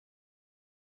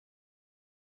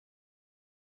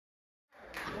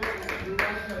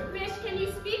Fish, can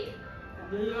you speak?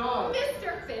 Yeah.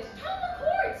 Mr. Fish, tell the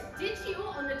court, did you,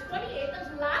 on the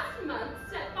 28th of last month,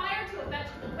 set fire to a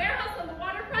vegetable warehouse on the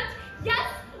waterfront? Yes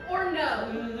or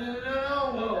no?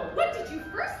 No. When did you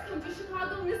first come to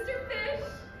Chicago, Mr. Fish?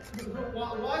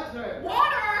 Water.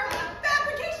 Water!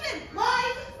 Fabrication!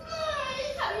 Lies!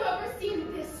 Lies! Have you ever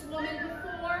seen this woman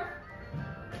before?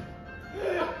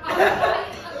 I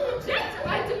object!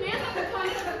 I demand that the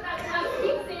contents of that house be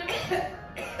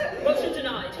examined. Motion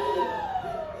denied.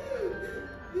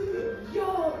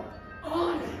 Your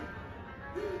Honor,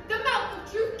 the mouth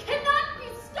of truth cannot be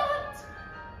stopped.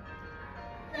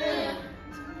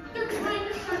 They're trying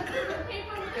to shut the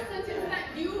paper with a sentence that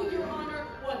you, Your Honor,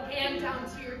 will hand down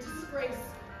to your disgrace.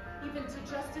 Even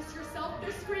to justice yourself,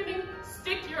 they're screaming,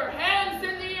 stick your hands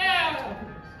in the air.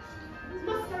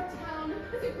 Must our town,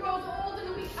 as it grows old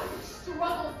and weak, as it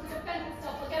struggles to defend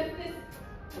itself against this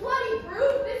bloody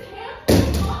brood, this handful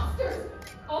of monsters,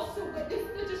 also witness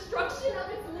the destruction of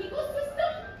its legal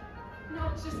system?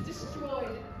 Not just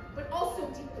destroyed, but also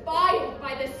defiled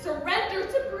by this surrender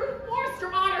to brute force.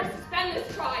 Your Honor, suspend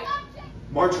this trial.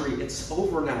 Marjorie, it's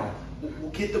over now.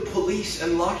 We'll get the police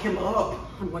and lock him up.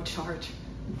 On what charge?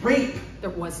 Rape. There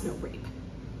was no rape.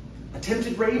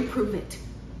 Attempted rape? Prove it.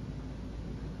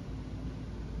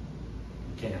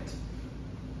 Can't.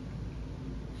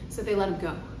 So they let him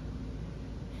go.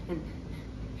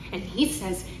 And he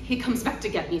says he comes back to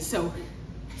get me, so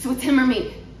it's him or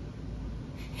me.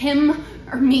 Him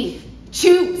or me.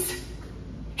 Choose.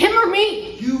 Him or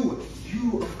me. You,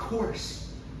 of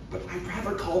course. But I'd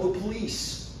rather call the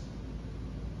police.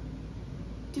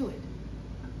 Do it.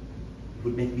 It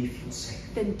would make me feel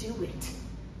safe. Then do it.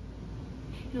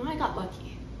 You know, I got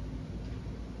lucky.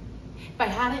 If I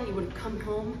hadn't, you would have come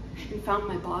home and found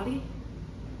my body.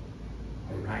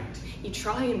 All right. You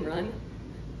try and run,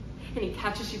 and he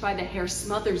catches you by the hair,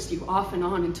 smothers you off and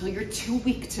on until you're too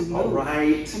weak to move. All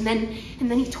right. And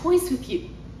then he toys with you.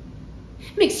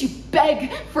 Makes you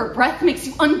beg for a breath, makes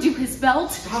you undo his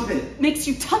belt. Stop it. Makes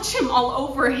you touch him all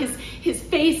over his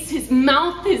face, his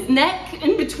mouth, his neck,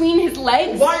 and between his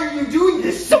legs. Why are you doing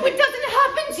this? So it doesn't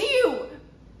happen to you.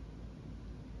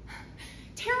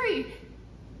 Terry,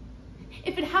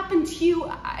 if it happened to you,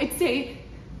 I'd say,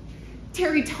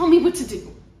 Terry, tell me what to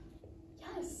do.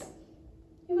 Yes,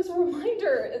 it was a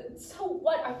reminder. So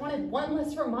what? I wanted one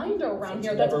less reminder around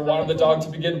here. You never wanted the dog to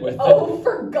begin with. Oh,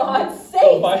 for God's sake!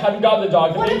 Well, if I hadn't gotten the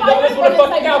dog, then maybe that was what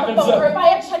fucking happened. Or if I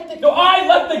had checked the... No, I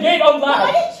left the gate I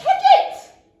unlatched. didn't check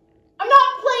it! I'm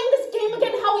not playing this game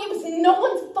again, Howie. It was no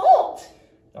one's fault.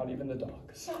 Not even the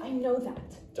dogs. Yeah, I know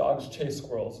that. Dogs chase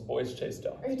squirrels, boys chase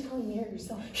dogs. Are you telling me or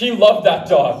yourself? He loved that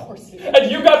dog. Of course you did.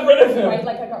 And you got rid of him. Right,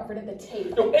 like I got rid of the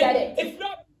tape. No, I get it. It's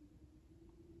not...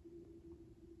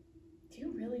 Do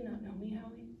you really not know me,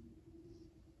 Howie?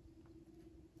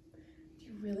 Do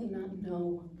you really not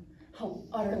know how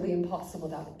utterly impossible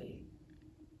that would be?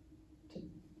 To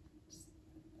just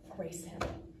erase him.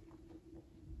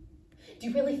 Do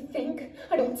you really think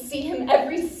I don't see him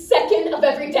every second of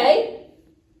every day?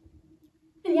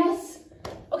 And yes,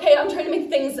 okay, I'm trying to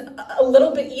make things a little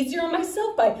bit easier on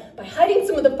myself by hiding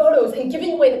some of the photos and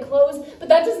giving away the clothes, but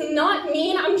that does not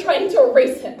mean I'm trying to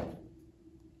erase him.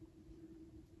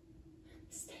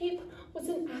 This tape was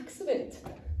an accident.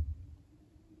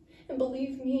 And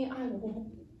believe me, I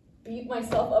will beat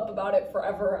myself up about it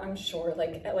forever, I'm sure,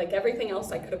 like everything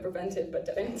else I could have prevented but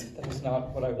didn't. That is not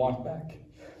what I want back.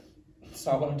 It's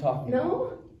not what I'm talking about.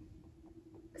 No?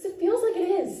 Because it feels like it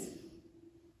is.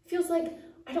 It feels like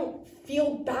I don't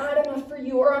feel bad enough for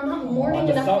you, or I'm not mourning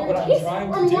enough for your taste,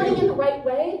 or mourning in the right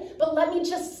way. But let me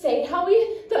just say,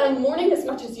 Howie, that I'm mourning as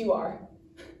much as you are.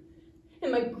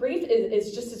 And my grief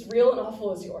is just as real and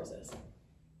awful as yours is.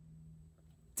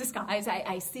 Disguise,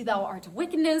 I see thou art a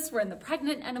wickedness, wherein the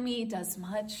pregnant enemy does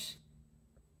much.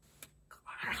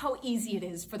 How easy it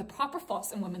is for the proper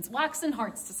false in women's waxen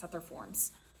hearts to set their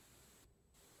forms.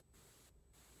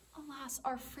 Alas,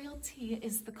 our frailty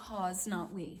is the cause,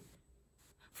 not we.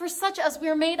 For such as we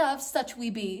are made of, such we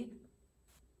be.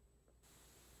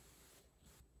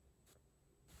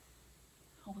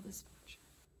 How will this function?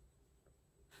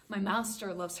 My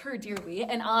master loves her dearly,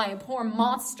 and I, poor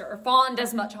monster, fond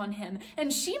as much on him,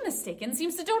 and she, mistaken,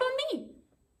 seems to dote on me.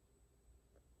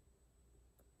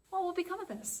 What will become of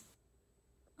this?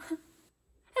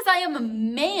 As I am a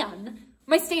man,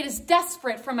 my state is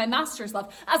desperate for my master's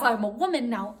love. As I am a woman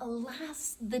now,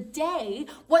 alas, the day,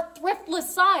 what thriftless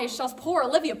sighs shall poor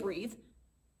Olivia breathe?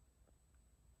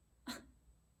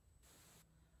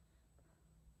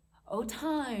 O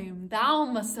time, thou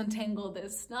must untangle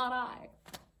this, not I.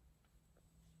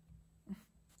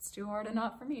 It's too hard a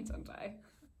knot for me, don't I?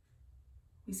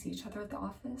 we see each other at the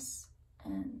office,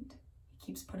 and he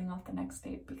keeps putting off the next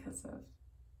date because of...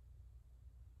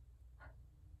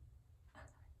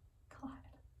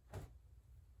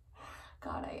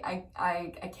 God,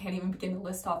 I can't even begin to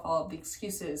list off all of the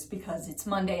excuses because it's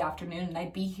Monday afternoon and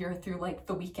I'd be here through like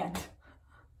the weekend.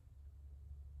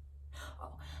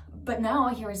 Oh, but now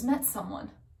I hear he's met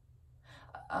someone.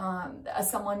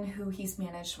 Someone who he's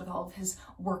managed with all of his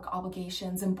work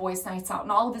obligations and boys' nights out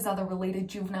and all of his other related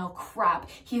juvenile crap.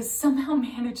 He has somehow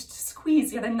managed to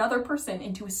squeeze yet another person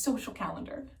into his social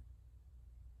calendar.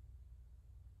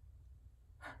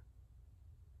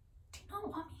 Do you not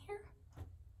want me here?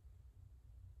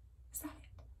 Is that it?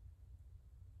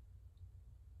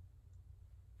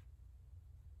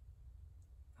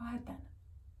 Go ahead then.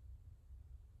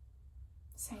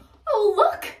 Say it. Oh,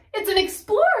 look! It's an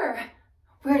explorer!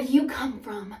 Where do you come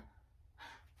from?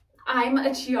 I'm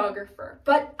a geographer,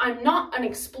 but I'm not an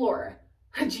explorer.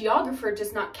 A geographer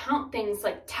does not count things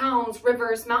like towns,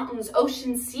 rivers, mountains,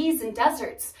 oceans, seas, and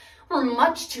deserts. We're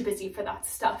much too busy for that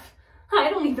stuff.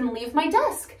 I don't even leave my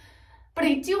desk. But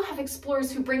I do have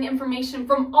explorers who bring information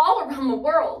from all around the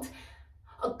world.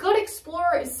 A good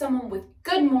explorer is someone with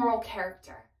good moral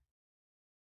character.